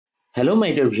Hello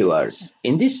my dear viewers,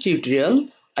 in this tutorial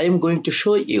I am going to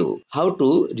show you how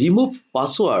to remove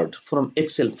password from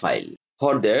Excel file.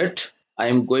 For that I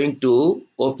am going to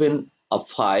open a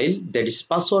file that is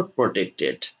password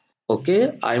protected.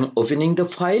 Okay, I am opening the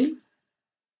file.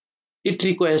 It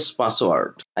requires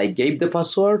password. I gave the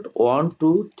password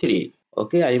 123.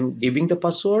 Okay, I am giving the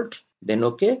password. Then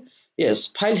okay, yes,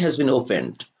 file has been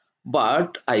opened.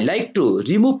 But I like to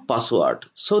remove password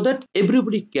so that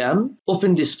everybody can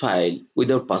open this file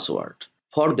without password.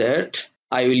 For that,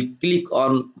 I will click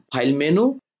on file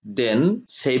menu, then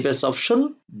save as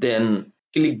option, then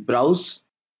click browse.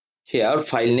 Here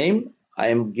file name, I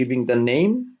am giving the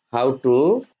name how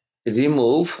to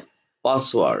remove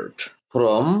password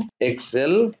from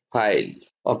Excel file.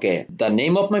 Okay, the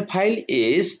name of my file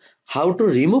is how to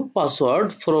remove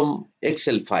password from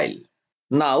Excel file.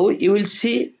 Now you will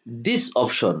see this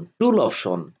option, tool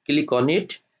option. Click on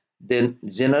it, then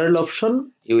general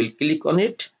option, you will click on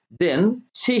it. Then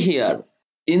see here,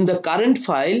 in the current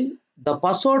file, the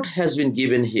password has been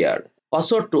given here.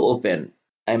 Password to open.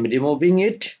 I am removing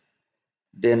it,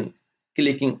 then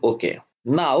clicking OK.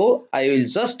 Now I will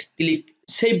just click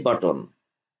save button.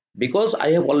 Because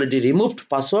I have already removed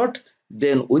password,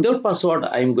 then without password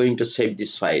I am going to save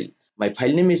this file. My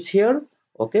file name is here.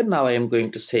 Okay, now I am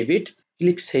going to save it.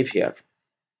 Click save here.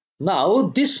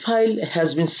 Now this file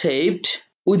has been saved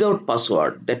without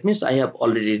password. That means I have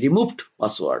already removed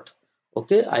password.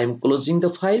 Okay, I am closing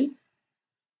the file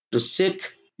to check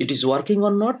it is working or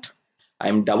not. I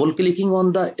am double clicking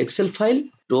on the Excel file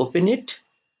to open it.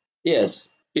 Yes,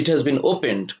 it has been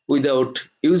opened without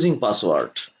using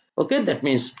password. Okay, that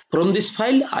means from this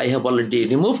file I have already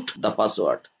removed the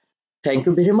password. Thank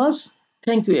you very much.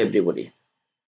 Thank you everybody.